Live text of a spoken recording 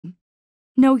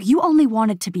No, you only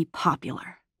wanted to be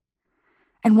popular.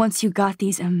 And once you got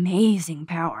these amazing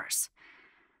powers,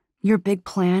 your big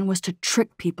plan was to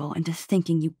trick people into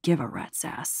thinking you give a rat's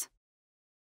ass.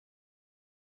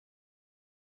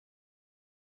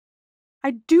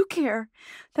 I do care.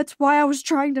 That's why I was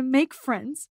trying to make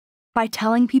friends. By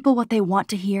telling people what they want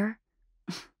to hear?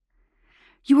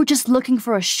 You were just looking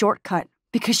for a shortcut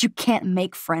because you can't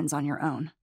make friends on your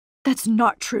own. That's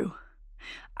not true.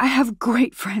 I have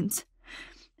great friends,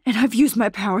 and I've used my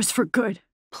powers for good.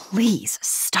 Please,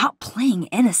 stop playing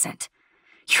innocent.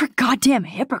 You're a goddamn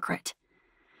hypocrite.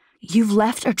 You've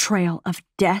left a trail of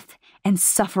death and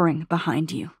suffering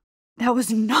behind you. That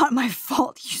was not my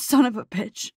fault, you son of a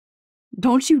bitch.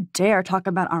 Don't you dare talk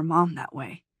about our mom that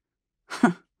way.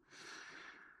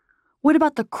 What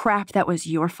about the crap that was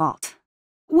your fault?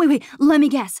 Wait, let me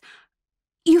guess.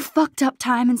 You fucked up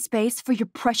time and space for your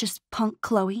precious punk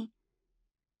Chloe?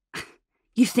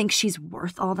 You think she's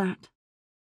worth all that?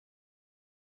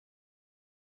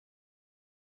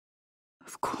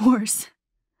 Of course.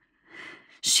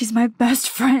 She's my best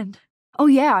friend. Oh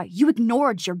yeah, you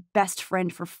ignored your best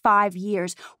friend for 5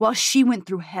 years while she went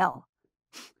through hell.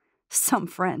 Some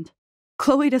friend.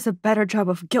 Chloe does a better job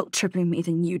of guilt-tripping me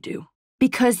than you do.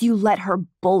 Because you let her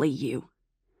bully you.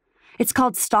 It's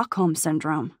called Stockholm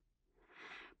Syndrome.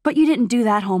 But you didn't do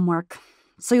that homework,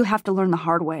 so you'll have to learn the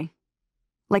hard way.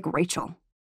 Like Rachel.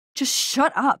 Just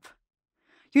shut up.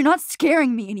 You're not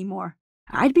scaring me anymore.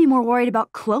 I'd be more worried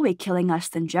about Chloe killing us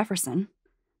than Jefferson.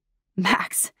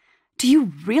 Max, do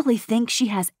you really think she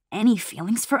has any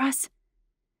feelings for us?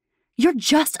 You're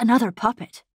just another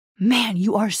puppet. Man,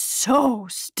 you are so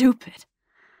stupid.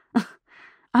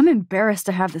 I'm embarrassed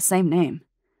to have the same name.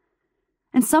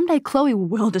 And someday Chloe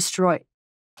will destroy...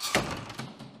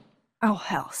 Oh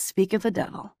hell, speak of the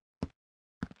devil.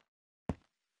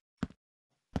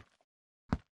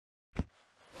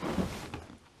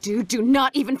 Dude, do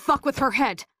not even fuck with her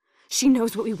head. She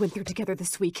knows what we went through together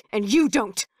this week, and you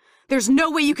don't. There's no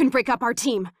way you can break up our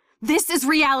team. This is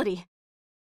reality.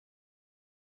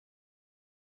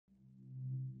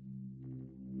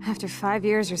 After 5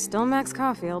 years, you're still Max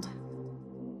Caulfield.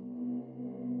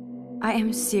 I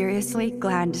am seriously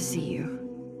glad to see you.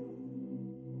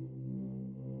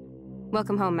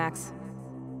 Welcome home, Max.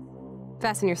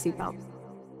 Fasten your seatbelt.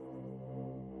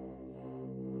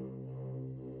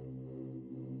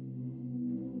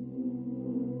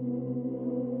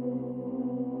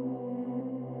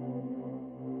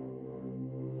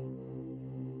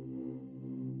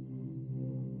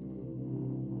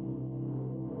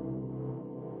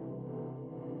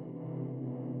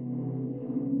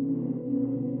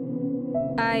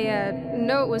 I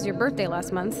know it was your birthday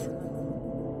last month.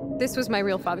 This was my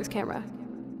real father's camera.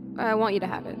 I want you to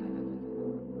have it.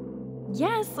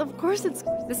 Yes, of course it's...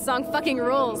 This song fucking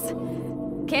rules.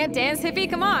 Can't dance, hippie?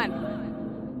 Come on.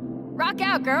 Rock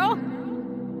out, girl.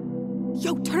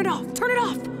 Yo, turn it off. Turn it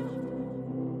off.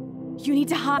 You need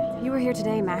to hide. You were here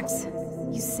today, Max.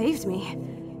 You saved me.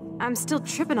 I'm still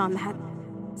tripping on that.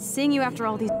 Seeing you after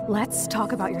all these... Let's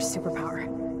talk about your superpower.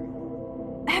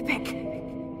 Epic.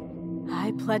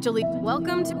 I pledge allegiance.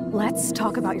 Welcome to... Let's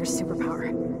talk about your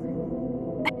superpower.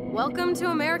 Welcome to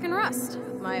American Rust,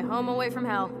 my home away from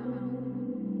hell.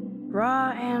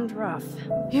 Raw and rough.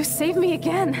 You saved me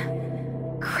again.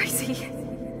 Crazy.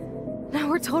 Now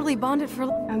we're totally bonded for...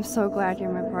 I'm so glad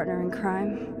you're my partner in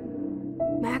crime.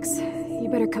 Max, you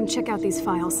better come check out these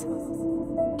files.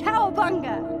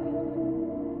 Cowabunga!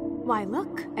 Why,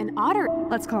 look, an otter.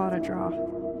 Let's call it a draw.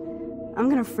 I'm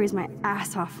gonna freeze my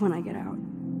ass off when I get out.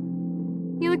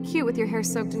 You look cute with your hair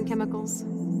soaked in chemicals.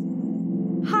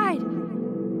 Hide!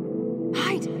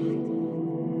 Hide!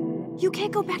 You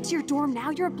can't go back to your dorm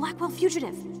now. You're a Blackwell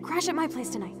fugitive. Crash at my place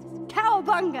tonight.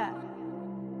 Cowabunga!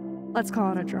 Let's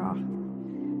call it a draw.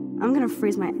 I'm gonna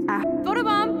freeze my ass.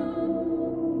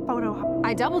 Photobomb! Photo.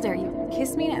 I double dare you.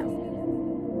 Kiss me now.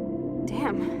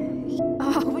 Damn.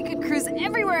 Oh, we could cruise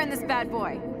everywhere in this bad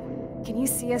boy. Can you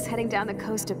see us heading down the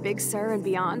coast to Big Sur and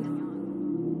beyond?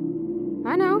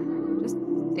 I know. Just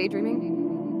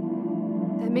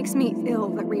daydreaming. That makes me ill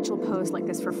that Rachel posed like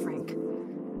this for Frank.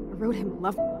 I wrote him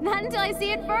love. Not until I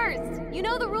see it first. You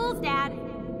know the rules, Dad.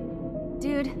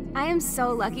 Dude, I am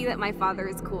so lucky that my father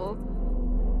is cool.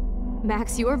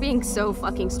 Max, you are being so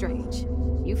fucking strange.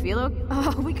 You feel okay?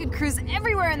 Oh, we could cruise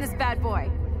everywhere in this bad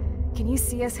boy. Can you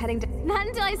see us heading to... Not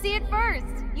until I see it first.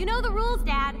 You know the rules,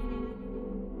 Dad.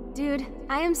 Dude,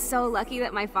 I am so lucky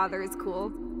that my father is cool.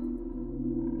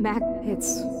 Max,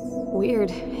 it's weird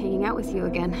hanging out with you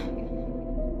again.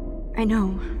 I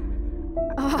know.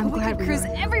 Oh, we could cruise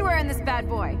everywhere in this bad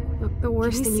boy. Look, the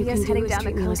worst thing you can do is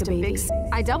treat me like a baby.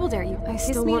 I double dare you. I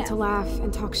still want to laugh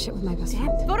and talk shit with my best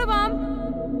friend.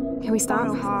 Photobomb! Can we stop?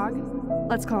 Photo hog.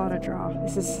 Let's call it a draw.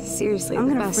 This is seriously I'm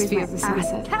the gonna best freeze view my of the ass.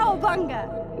 sunset. Cowabunga!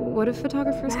 What do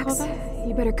photographers call Max, that?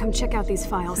 you better come check out these The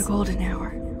files. golden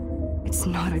hour. It's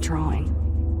not a drawing.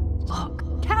 Look.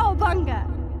 Cowabunga!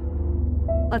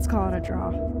 Let's call it a draw.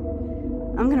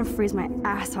 I'm gonna freeze my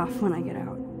ass off when I get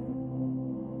out.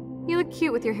 You look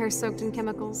cute with your hair soaked in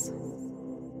chemicals.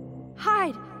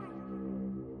 Hide!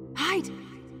 Hide!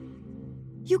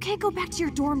 You can't go back to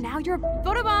your dorm now. You're a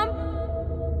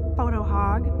photobomb! Photo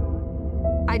hog.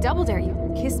 I double dare you.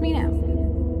 Kiss me now.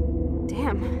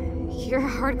 Damn, you're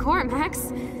hardcore,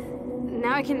 Max.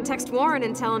 Now I can text Warren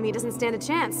and tell him he doesn't stand a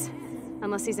chance.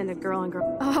 Unless he's into girl and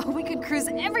girl. Oh, we could cruise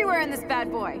everywhere in this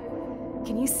bad boy.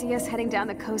 Can you see us heading down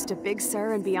the coast of Big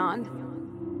Sur and beyond?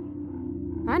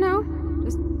 I know,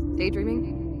 just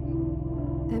daydreaming.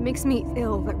 That makes me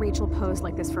ill that Rachel posed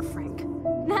like this for Frank.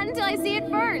 Not until I see it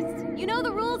first. You know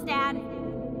the rules, Dad.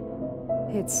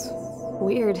 It's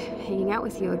weird hanging out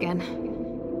with you again.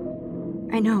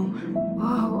 I know.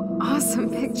 Whoa, awesome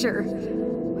picture.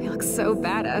 We look so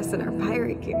badass in our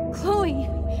pirate gear. Chloe,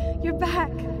 you're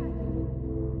back.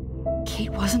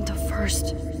 Kate wasn't the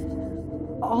first.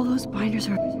 All those binders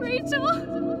are... Rachel?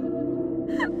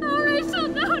 Oh, Rachel,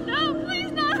 no,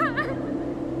 please not her.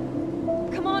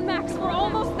 Come on, Max, we're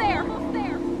almost there.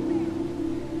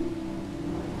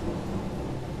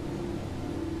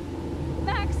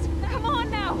 Max, come on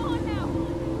now.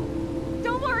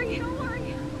 Don't worry.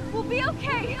 We'll be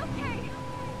okay.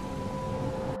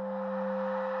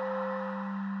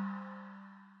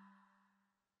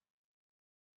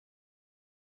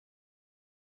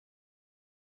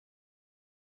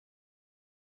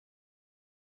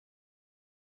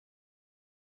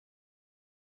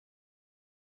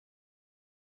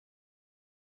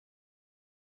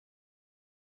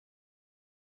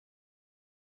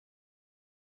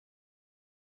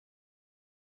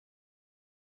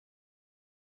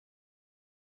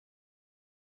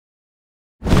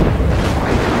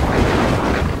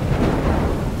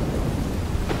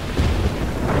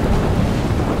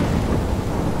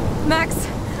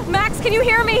 Max, can you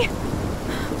hear me?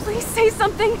 Please say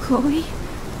something. Chloe?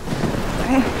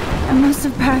 I must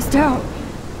have passed out.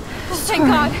 Thank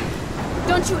God.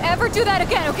 Don't you ever do that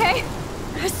again, okay?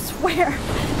 I swear.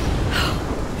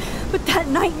 But that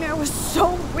nightmare was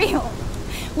so real.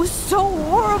 Was so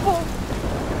horrible.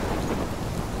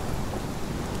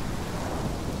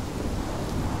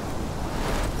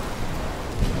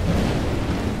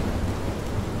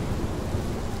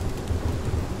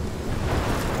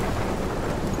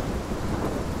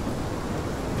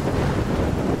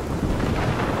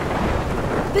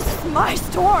 This is my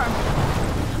storm.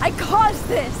 I caused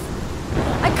this.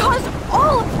 I caused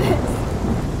all of this.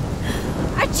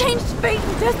 I changed fate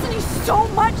and destiny so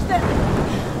much that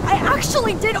I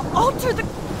actually did alter the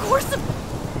course of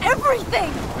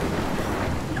everything.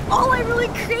 And all I really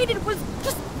created was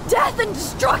just death and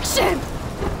destruction.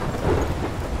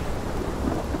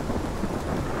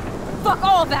 Fuck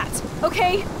all that,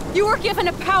 okay? You were given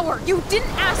a power. You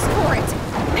didn't ask for it.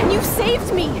 And you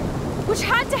saved me. Which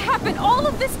had to happen. All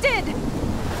of this did.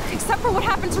 Except for what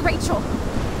happened to Rachel.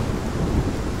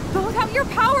 But without your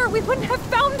power, we wouldn't have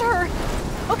found her.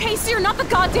 Okay, so you're not the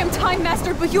goddamn Time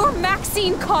Master, but you're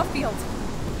Maxine Caulfield.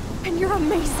 And you're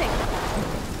amazing.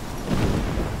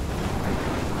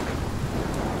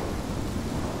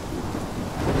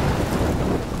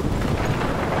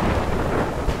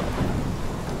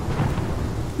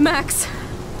 Max.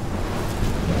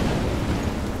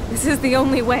 This is the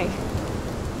only way.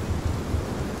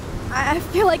 I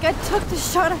feel like I took the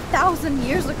shot 1,000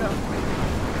 years ago.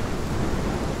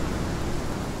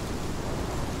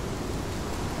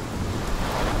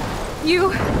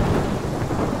 You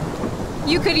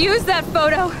could use that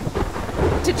photo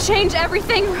to change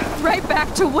everything right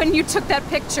back to when you took that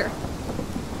picture.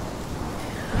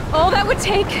 All that would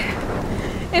take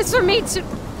is for me to...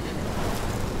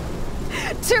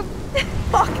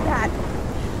 Fuck that.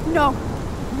 No.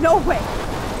 No way.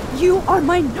 You are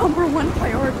my #1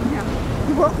 priority now.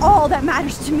 You are all that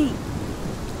matters to me.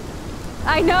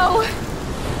 I know.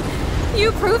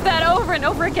 You prove that over and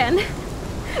over again.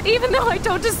 Even though I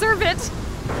don't deserve it.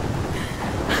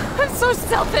 I'm so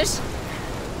selfish.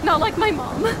 Not like my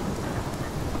mom.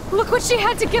 Look what she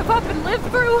had to give up and live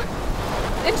through.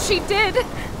 And she did.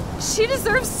 She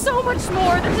deserves so much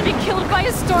more than to be killed by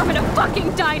a storm in a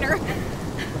fucking diner.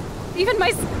 Even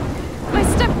my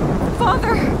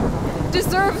stepfather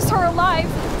deserves her alive.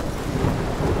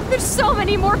 There's so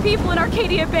many more people in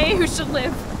Arcadia Bay who should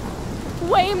live.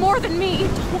 way more than me.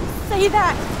 Don't say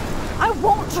that. I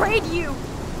won't trade you.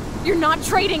 You're not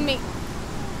trading me.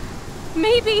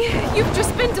 Maybe you've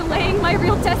just been delaying my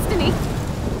real destiny.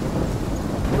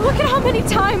 Look at how many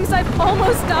times I've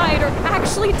almost died or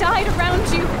actually died around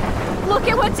you. Look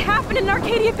at what's happened in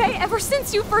Arcadia Bay ever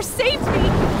since you first saved me.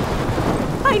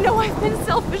 I know I've been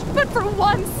selfish, but for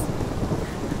once,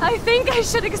 I think I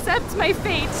should accept my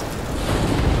fate.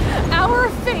 Our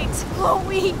fate.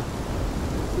 Chloe!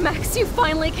 Max, you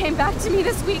finally came back to me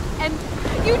this week, and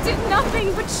you did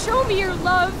nothing but show me your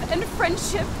love and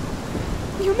friendship.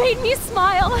 You made me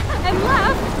smile and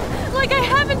laugh like I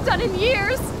haven't done in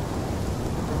years.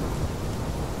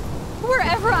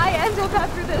 Wherever I end up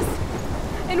after this,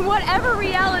 in whatever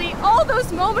reality, all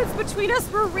those moments between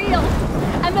us were real,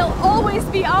 and they'll always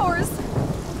be ours.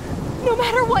 No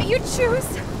matter what you choose,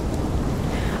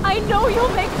 I know you'll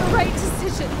make the right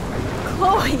decision.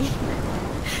 Chloe!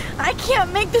 I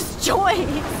can't make this choice!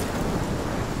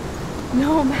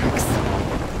 No, Max.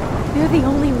 You're the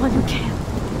only one who can.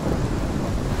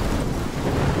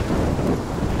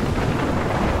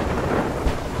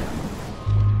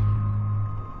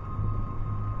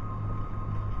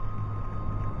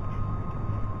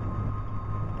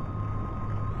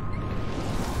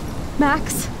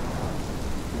 Max,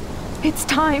 it's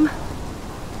time.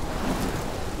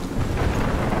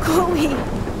 Chloe,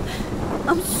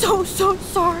 I'm so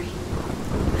sorry.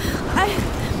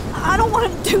 I don't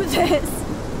want to do this.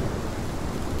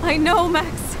 I know,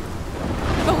 Max,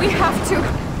 but we have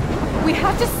to. We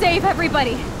have to save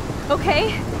everybody,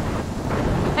 okay?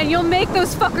 And you'll make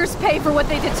those fuckers pay for what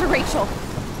they did to Rachel.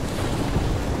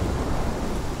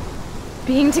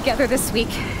 Being together this week,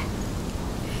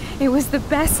 it was the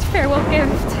best farewell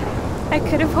gift I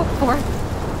could have hoped for.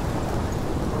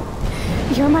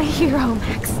 You're my hero,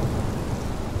 Max.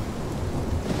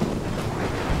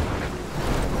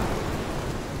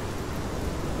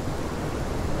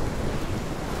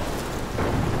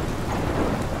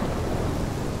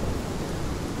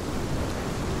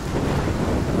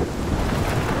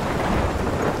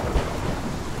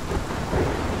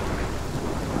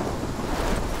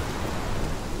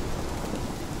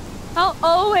 I'll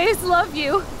always love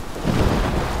you.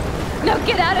 Now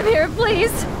get out of here,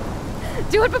 please.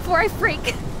 Do it before I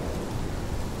freak.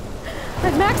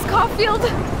 And Max Caulfield,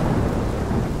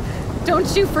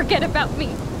 don't you forget about me.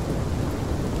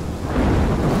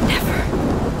 Never.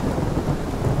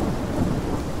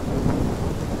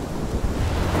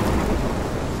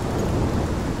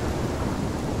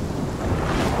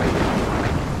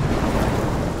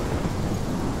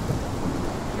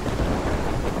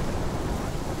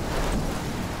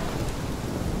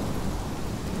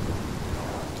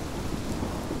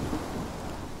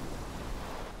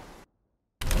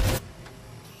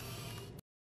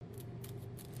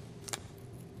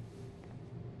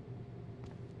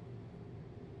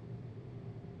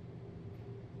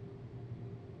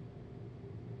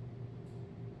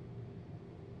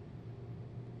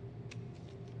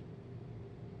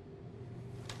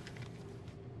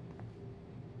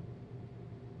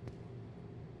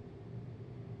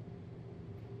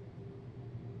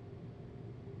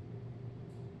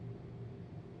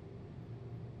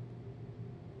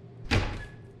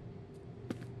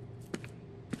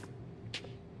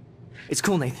 It's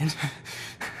cool, Nathan.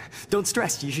 Don't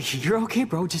stress. You're okay,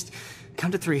 bro. Just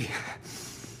count to 3.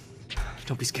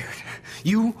 Don't be scared.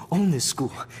 You own this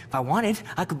school. If I wanted,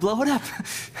 I could blow it up.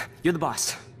 You're the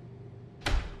boss.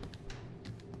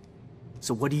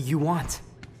 So what do you want?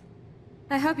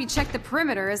 I hope you checked the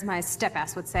perimeter, as my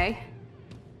step-ass would say.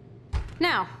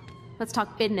 Now, let's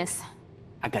talk business.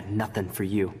 I got nothing for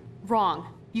you. Wrong.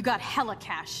 You got hella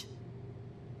cash.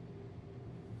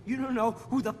 You don't know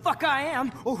who the fuck I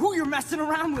am or who you're messing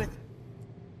around with.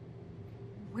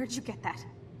 Where'd you get that?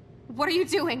 What are you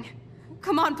doing?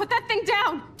 Come on, put that thing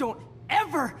down! Don't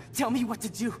ever tell me what to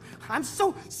do. I'm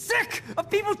so sick of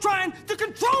people trying to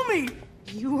control me!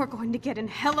 You are going to get in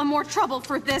hella more trouble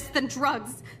for this than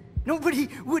drugs. Nobody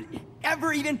would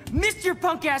ever even miss your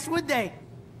punk ass, would they?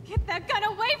 Get that gun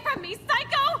away from me,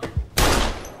 psycho!